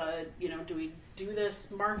 whether it's a, do we do this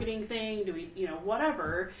marketing thing, do we,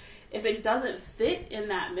 whatever, if it doesn't fit in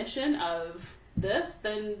that mission of this,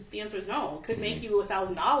 then the answer is no. It could make you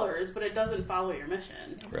 $1,000, but it doesn't follow your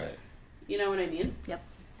mission. Right. You know what I mean? Yep.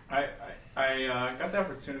 I got the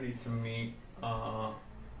opportunity to meet, I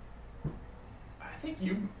think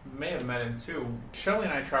you may have met him too. Shelly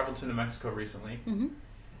and I traveled to New Mexico recently,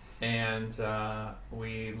 and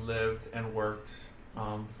we lived and worked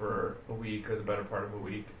for a week, or the better part of a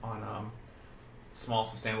week, on a small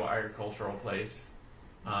sustainable agricultural place.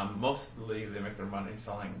 Mostly they make their money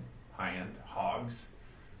selling high-end hogs.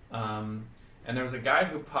 And there was a guy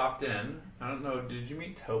who popped in. I don't know, did you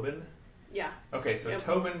meet Tobin? Yeah. Okay, so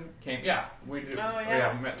Tobin came. Yeah, we did. Oh,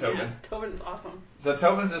 yeah. We met Tobin. Yeah, Tobin's awesome. So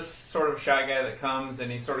Tobin's this sort of shy guy that comes, and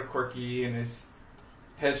he's sort of quirky, and his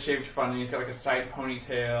head's shaved funny. He's got like a side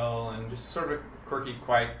ponytail, and just sort of a quirky,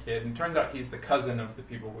 quiet kid. And turns out he's the cousin of the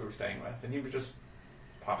people we were staying with, and he was just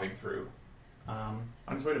popping through on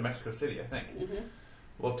his way to Mexico City, I think.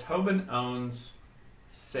 Well, Tobin owns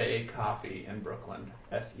Say Coffee in Brooklyn,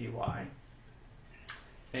 SEY.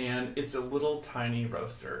 And it's a little tiny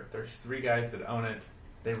roaster. There's 3 guys that own it.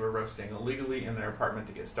 They were roasting illegally in their apartment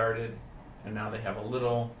to get started, and now they have a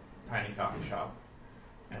little tiny coffee shop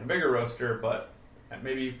and a bigger roaster, but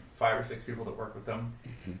maybe 5 or 6 people that work with them.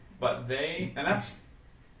 But that's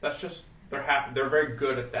just, they're happy. They're very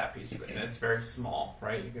good at that piece of it, and it's very small,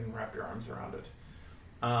 right? You can wrap your arms around it.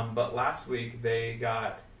 But last week they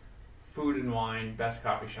got Food and Wine Best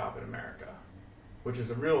Coffee Shop in America, which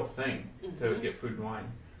is a real thing to get food and wine.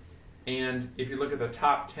 And if you look at the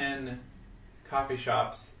top 10 coffee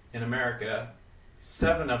shops in America,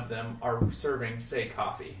 7 of them are serving Say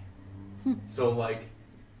Coffee. So, like,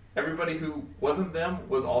 everybody who wasn't them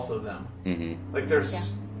was also them. Like,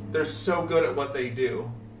 they're so good at what they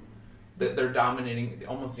do that they're dominating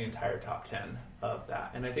almost the entire top 10 of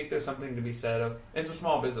that. And I think there's something to be said of, it's a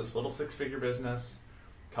small business, little 6-figure business,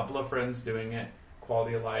 couple of friends doing it,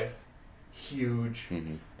 quality of life, huge.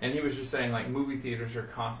 And he was just saying, like, movie theaters are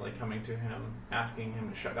constantly coming to him, asking him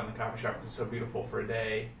to shut down the coffee shop because it's so beautiful for a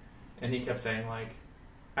day. And he kept saying, like,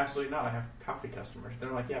 absolutely not. I have coffee customers.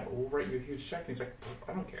 They're like, yeah, but we'll write you a huge check. And he's like,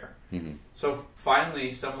 I don't care. Mm-hmm. So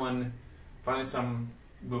finally some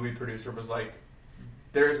movie producer was like,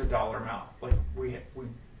 there is a dollar amount. Like, we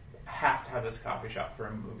have to have this coffee shop for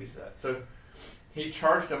a movie set. So he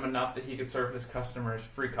charged him enough that he could serve his customers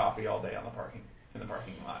free coffee all day in the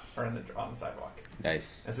parking lot or on the sidewalk.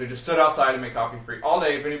 Nice. And so he just stood outside and made coffee free all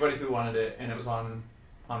day of anybody who wanted it, and it was on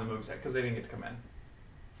the movie set because they didn't get to come in.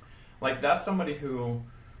 Like, that's somebody who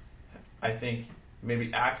I think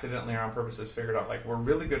maybe accidentally or on purpose has figured out, like, we're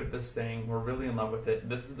really good at this thing, we're really in love with it,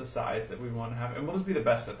 this is the size that we want to have, and we'll just be the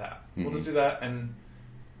best at that. Mm-hmm. We'll just do that, and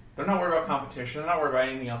they're not worried about competition, they're not worried about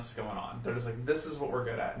anything else that's going on. They're just like, this is what we're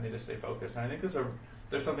good at, and they just stay focused. And I think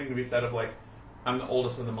there's something to be said of, like, I'm the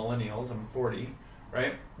oldest of the millennials, I'm 40,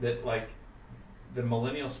 right? That, like, the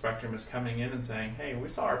millennial spectrum is coming in and saying, hey, we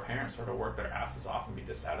saw our parents sort of work their asses off and be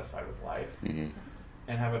dissatisfied with life. Mm-hmm.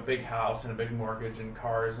 And have a big house and a big mortgage and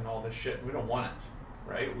cars and all this shit. We don't want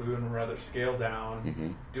it, right? We would rather scale down, mm-hmm.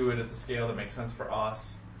 do it at the scale that makes sense for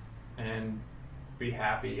us, and be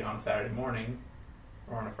happy on a Saturday morning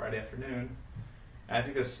or on a Friday afternoon. And I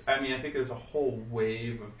think there's a whole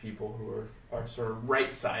wave of people who are sort of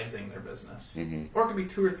right-sizing their business. Mm-hmm. Or it could be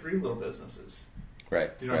 2 or 3 little businesses.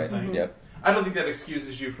 Right. Do you know what I'm saying? Mm-hmm. Yep. I don't think that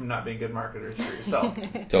excuses you from not being good marketers for yourself.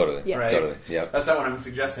 Totally. Yeah. Right? Totally. Yep. That's not what I'm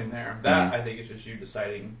suggesting there. That, I think, is just you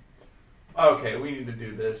deciding, okay, we need to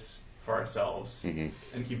do this for ourselves mm-hmm.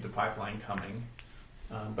 and keep the pipeline coming.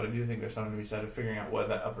 But I do think there's something to be said of figuring out what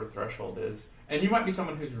that upper threshold is. And you might be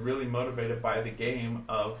someone who's really motivated by the game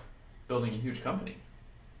of building a huge company.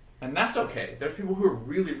 And that's okay. There's people who are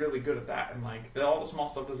really, really good at that. And, like, all the small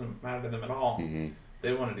stuff doesn't matter to them at all. Mm-hmm.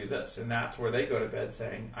 They want to do this. And that's where they go to bed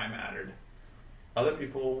saying, I mattered. Other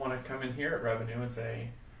people want to come in here at revenue and say,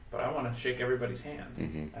 but I want to shake everybody's hand.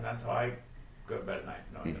 Mm-hmm. And that's how I go to bed at night,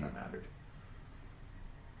 knowing mm-hmm. that I mattered.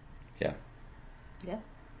 Yeah. Yeah.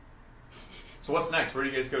 So what's next? Where do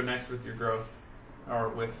you guys go next with your growth? Or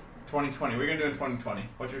with 2020? What are you going to do in 2020?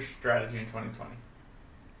 What's your strategy in 2020?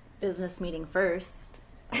 Business meeting first.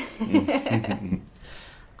 I don't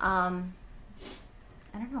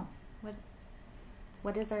know.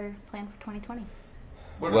 What is our plan for 2020?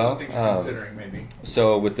 What are some things you're considering, maybe?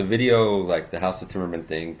 So with the video, like the House of Timmerman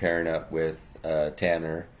thing, pairing up with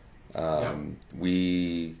Tanner,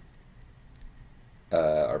 we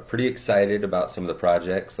are pretty excited about some of the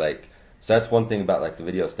projects. Like, so that's one thing about like the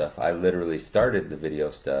video stuff. I literally started the video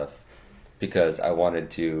stuff because I wanted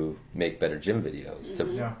to make better gym videos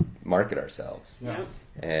to market ourselves. Yeah.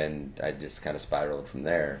 And I just kind of spiraled from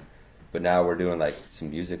there. But now we're doing like some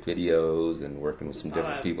music videos and working with some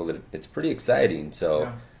different people. That it's pretty exciting.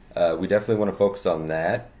 So we definitely want to focus on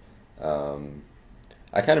that.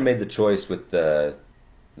 I kind of made the choice with the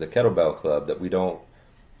kettlebell club that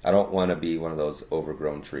I don't want to be one of those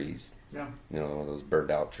overgrown trees. Yeah. You know, one of those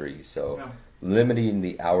burned out trees. So limiting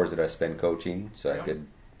the hours that I spend coaching so I could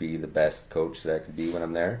be the best coach that I could be when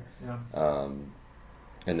I'm there. Yeah.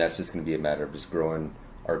 And that's just going to be a matter of just growing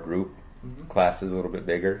our group classes a little bit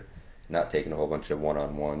bigger. Not taking a whole bunch of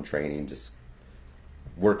one-on-one training, just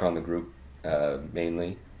work on the group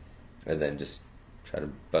mainly, and then just try to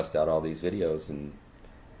bust out all these videos and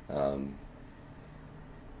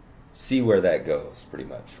see where that goes, pretty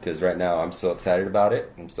much. Because right now I'm still excited about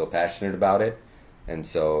it, I'm still passionate about it, and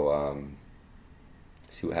so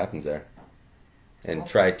see what happens there. And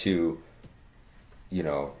try to, you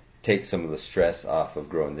know, take some of the stress off of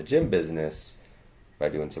growing the gym business by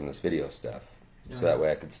doing some of this video stuff. So that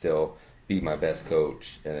way I could still be my best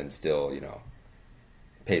coach and then still, you know,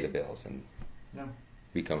 pay the bills and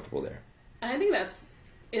be comfortable there. And I think that's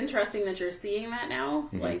interesting that you're seeing that now.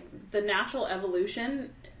 Mm-hmm. Like, the natural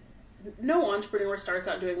evolution, no entrepreneur starts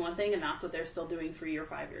out doing one thing and that's what they're still doing 3 or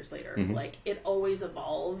 5 years later. Mm-hmm. Like, it always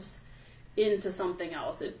evolves into something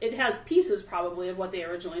else. It has pieces probably of what they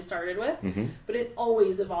originally started with, but it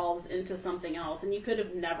always evolves into something else. And you could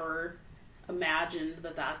have never imagined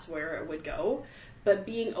that that's where it would go, but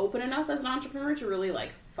being open enough as an entrepreneur to really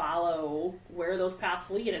like follow where those paths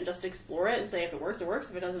lead and just explore it and say if it works,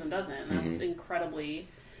 if it doesn't, it doesn't. And that's incredibly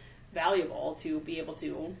valuable to be able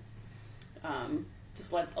to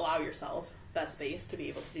just allow yourself that space to be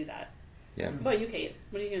able to do that. Yeah. What about you, Cait?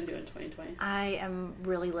 What are you going to do in 2020? I am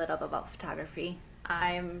really lit up about photography.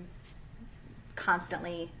 I'm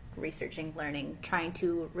constantly researching, learning, trying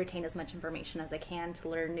to retain as much information as I can to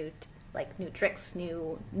learn new tricks,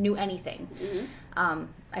 new anything. Mm-hmm.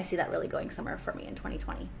 I see that really going somewhere for me in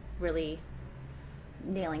 2020. Really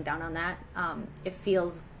nailing down on that. It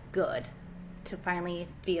feels good to finally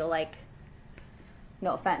feel like,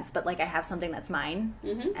 no offense, but like I have something that's mine.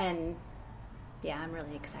 Mm-hmm. And yeah, I'm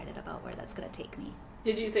really excited about where that's going to take me.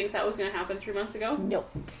 Did you think that was going to happen 3 months ago? Nope.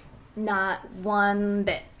 Not one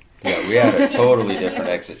bit. Yeah, we had a totally different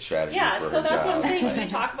exit strategy Yeah, for so her that's job. what I'm saying. Can you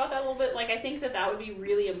talk about that a little bit? Like, I think that would be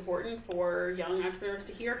really important for young entrepreneurs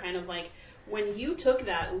to hear, kind of like, when you took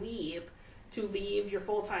that leap to leave your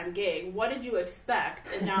full-time gig, what did you expect?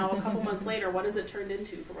 And now, a couple months later, what has it turned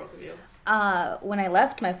into for both of you? When I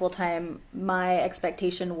left my full-time, my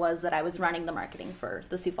expectation was that I was running the marketing for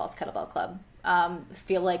the Sioux Falls Kettlebell Club.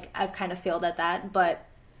 Feel like I've kind of failed at that, but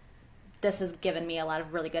this has given me a lot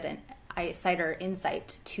of really good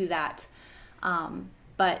insight to that.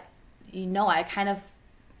 But, I kind of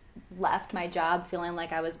left my job feeling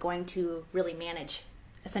like I was going to really manage,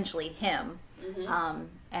 essentially, him,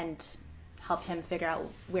 and help him figure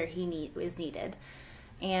out where he is needed.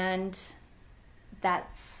 And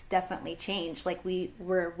that's definitely changed. Like, we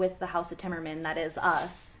were with the House of Timmerman, that is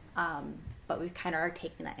us, but we kind of are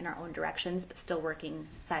taking that in our own directions, but still working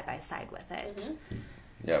side by side with it.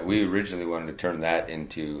 Yeah, we originally wanted to turn that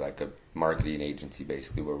into like a marketing agency,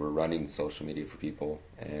 basically, where we're running social media for people,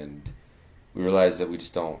 and we realized that we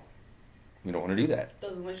don't want to do that.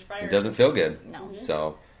 Doesn't light your fire. It doesn't feel good. No.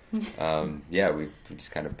 So, we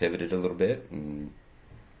just kind of pivoted a little bit, and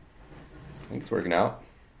I think it's working out.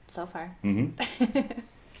 So far.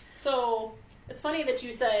 So, it's funny that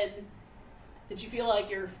you said that you feel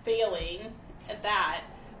like you're failing at that,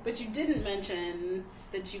 but you didn't mention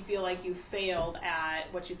that you feel like you failed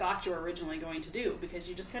at what you thought you were originally going to do, because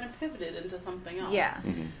you just kind of pivoted into something else. Yeah.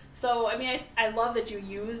 So, I mean, I love that you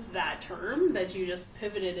used that term, that you just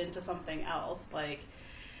pivoted into something else.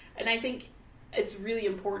 And I think it's really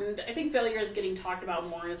important. I think failure is getting talked about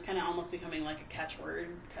more, and it's kind of almost becoming like a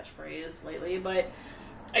catchphrase lately. But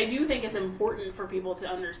I do think it's important for people to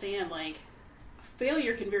understand, like,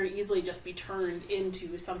 failure can very easily just be turned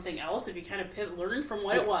into something else. If you kind of learn from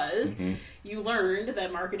what it was, you learned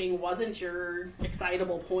that marketing wasn't your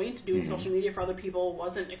excitable point. Doing social media for other people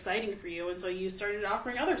wasn't exciting for you. And so you started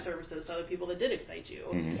offering other services to other people that did excite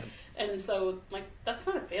you. And so, like, that's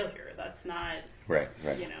not a failure. That's not... Right.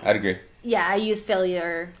 I'd agree. Yeah, I use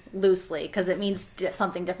failure loosely because it means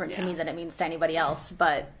something different to me than it means to anybody else.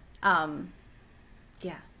 But, I don't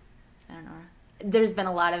know. There's been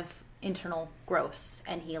a lot of internal growth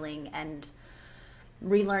and healing and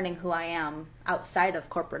relearning who I am outside of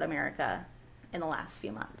corporate America in the last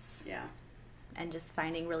few months. Yeah. And just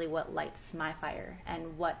finding really what lights my fire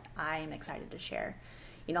and what I am excited to share.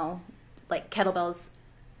 Like, kettlebells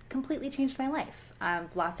completely changed my life.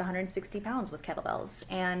 I've lost 160 pounds with kettlebells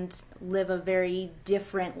and live a very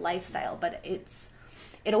different lifestyle, but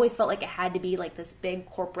it always felt like it had to be like this big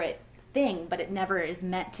corporate thing, but it never is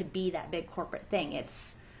meant to be that big corporate thing.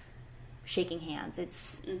 It's shaking hands.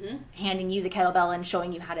 It's handing you the kettlebell and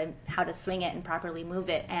showing you how to swing it and properly move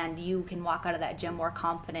it, and you can walk out of that gym more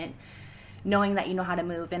confident, knowing that you know how to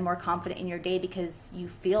move, and more confident in your day because you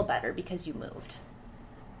feel better because you moved.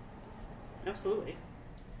 Absolutely.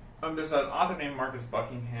 There's an author named Marcus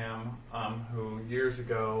Buckingham who years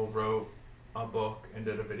ago wrote a book and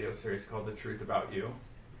did a video series called The Truth About You.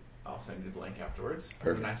 I'll send you the link afterwards.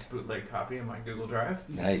 Perfect. A nice bootleg copy in my Google Drive.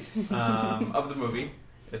 Nice. Of the movie.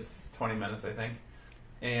 It's 20 minutes, I think.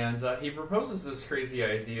 And he proposes this crazy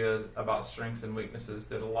idea about strengths and weaknesses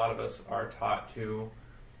that a lot of us are taught to,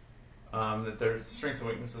 that their strengths and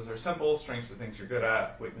weaknesses are simple. Strengths are things you're good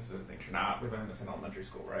at. Weaknesses are things you're not. We learned this in elementary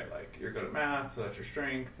school, right? Like, you're good at math, so that's your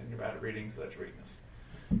strength, and you're bad at reading, so that's your weakness.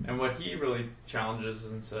 And what he really challenges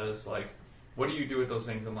and says, like, what do you do with those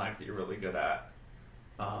things in life that you're really good at,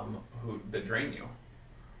 that drain you?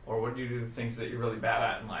 Or what do you do with things that you're really bad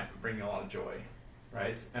at in life that bring you a lot of joy?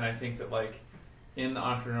 Right? And I think that, like, in the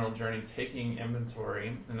entrepreneurial journey, taking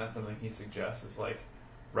inventory, and that's something he suggests, is like,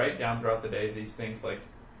 write down throughout the day these things, like,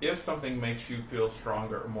 if something makes you feel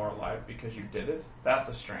stronger or more alive because you did it, that's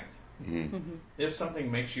a strength. If something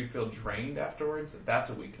makes you feel drained afterwards, that's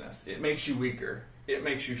a weakness. It makes you weaker. It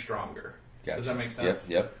makes you stronger. Gotcha. Does that make sense?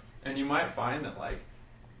 Yep. And you might find that, like,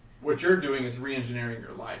 what you're doing is re-engineering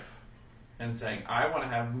your life and saying, I want to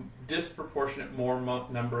have disproportionate more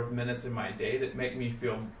number of minutes in my day that make me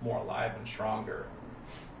feel more alive and stronger.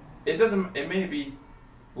 It may be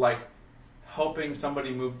like helping somebody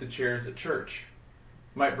move the chairs at church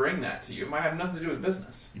might bring that to you. It might have nothing to do with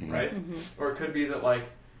business, right? Or it could be that, like,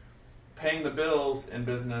 paying the bills in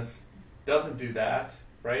business doesn't do that,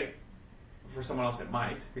 right? For someone else it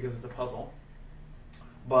might, because it's a puzzle.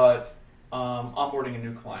 But onboarding a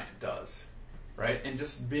new client does. Right? And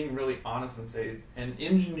just being really honest and say, and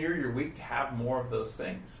engineer your week to have more of those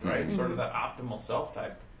things, right? Sort of that optimal self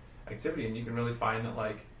type activity. And you can really find that,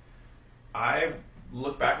 like, I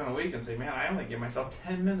look back on a week and say, man, I only gave myself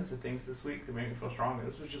 10 minutes of things this week to make me feel stronger.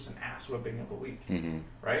 This was just an ass whipping of a week,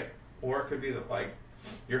 right? Or it could be that, like,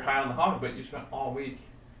 you're high on the hog, but you spent all week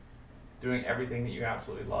doing everything that you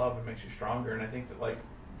absolutely love and makes you stronger. And I think that, like,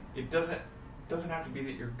 it doesn't have to be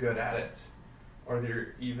that you're good at it or that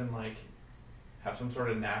you're even, like, have some sort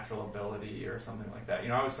of natural ability or something like that. You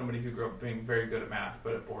know, I was somebody who grew up being very good at math,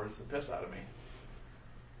 but it bores the piss out of me.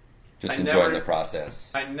 Just enjoying the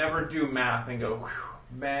process. I never do math and go,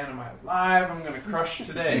 man, am I alive? I'm going to crush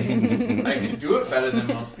today. I can do it better than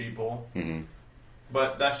most people,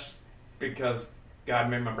 but that's because God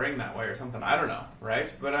made my brain that way or something. I don't know,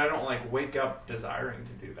 right? But I don't, like, wake up desiring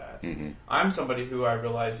to do that. I'm somebody who I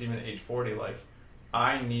realize even at age 40, like,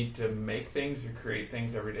 I need to make things or create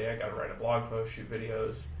things every day. I got to write a blog post, shoot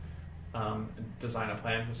videos, design a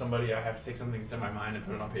plan for somebody. I have to take something that's in my mind and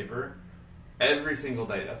put it on paper. Every single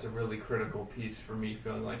day, that's a really critical piece for me,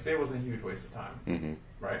 feeling like it wasn't a huge waste of time,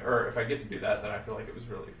 right? Or if I get to do that, then I feel like it was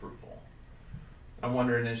really fruitful. I'm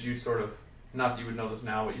wondering, as you sort of, not that you would know this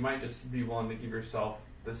now, but you might just be willing to give yourself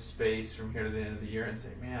the space from here to the end of the year and say,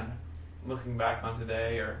 man, looking back on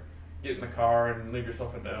today, or get in the car and leave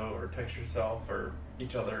yourself a note, or text yourself or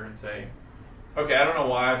each other and say, okay, I don't know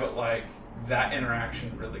why, but, like, that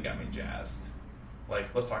interaction really got me jazzed.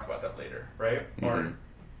 Like, let's talk about that later, right? Or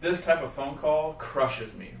this type of phone call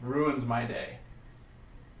crushes me, ruins my day.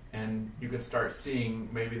 And you could start seeing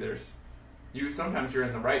maybe sometimes you're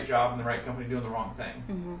in the right job in the right company doing the wrong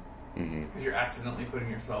thing. Because you're accidentally putting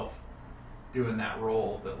yourself doing that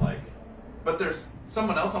role that, like, but there's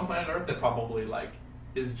someone else on planet Earth that probably, like,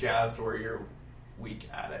 is jazzed where you're weak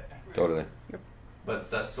at it. Totally. But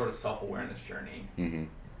it's that sort of self-awareness journey.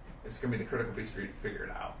 It's going to be the critical piece for you to figure it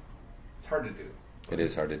out. It's hard to do. It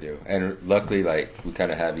is hard to do. And luckily, like, we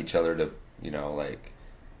kind of have each other to, you know, like,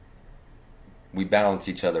 we balance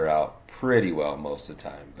each other out pretty well most of the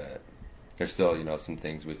time, but there's still, you know, some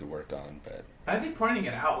things we could work on. But I think pointing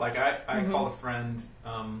it out, like, I called a friend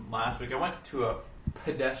last week. I went to a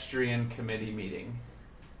pedestrian committee meeting.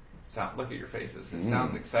 Look at your faces. It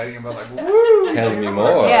sounds exciting, but, like, woo! Tell me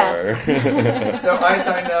more. Yeah. So I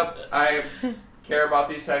signed up. I care about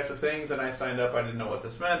these types of things, and I signed up. I didn't know what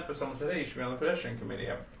this meant, but someone said, hey, you should be on the pedestrian committee.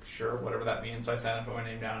 I'm sure, whatever that means. So I signed up, put my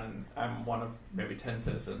name down, and I'm one of maybe 10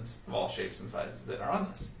 citizens of all shapes and sizes that are on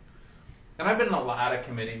this. And I've been in a lot of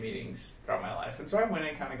committee meetings throughout my life, and so I went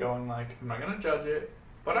in kind of going, like, I'm not going to judge it,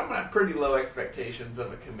 but I'm going to have pretty low expectations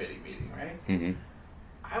of a committee meeting, right?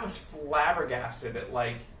 I was flabbergasted at,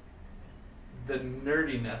 like, the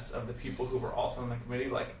nerdiness of the people who were also on the committee.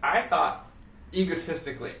 Like, I thought,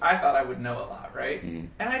 egotistically, I would know a lot, right? And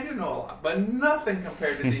I do know a lot, but nothing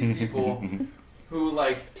compared to these people who,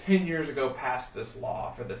 like, 10 years ago passed this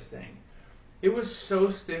law for this thing. It was so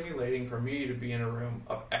stimulating for me to be in a room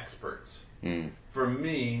of experts. For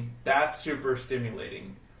me, that's super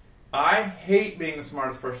stimulating. I hate being the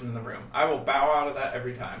smartest person in the room. I will bow out of that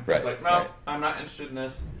every time. It's like, no, I'm not interested in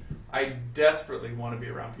this. I desperately want to be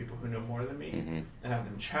around people who know more than me and have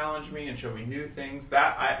them challenge me and show me new things.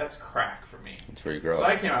 That's crack for me. That's where you grow up. So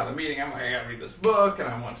I came out of the meeting, I'm like, I gotta read this book, and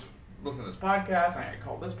I want to listen to this podcast, and I gotta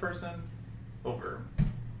call this person over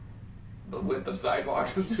the width of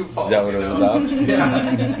sidewalks in Sioux Falls. Is that what it was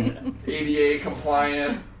about? Yeah. ADA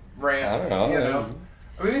compliant ramps, I don't know. You know.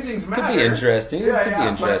 I mean, these things matter. Could be interesting. Yeah, Could be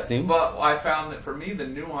interesting. But I found that for me, the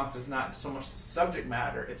nuance is not so much the subject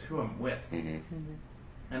matter, it's who I'm with.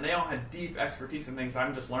 And they all had deep expertise in things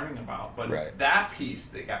I'm just learning about. But it's that piece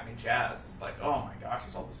that got me jazzed is like, oh my gosh,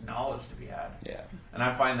 there's all this knowledge to be had. Yeah. And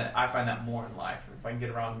I find that more in life. If I can get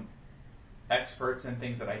around experts in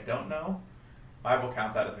things that I don't know, I will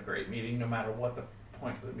count that as a great meeting, no matter what the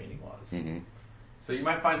point of the meeting was. So you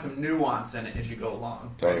might find some nuance in it as you go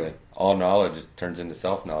along. Totally. Right? All knowledge turns into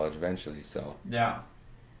self-knowledge eventually. So yeah.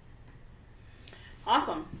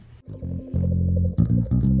 Awesome.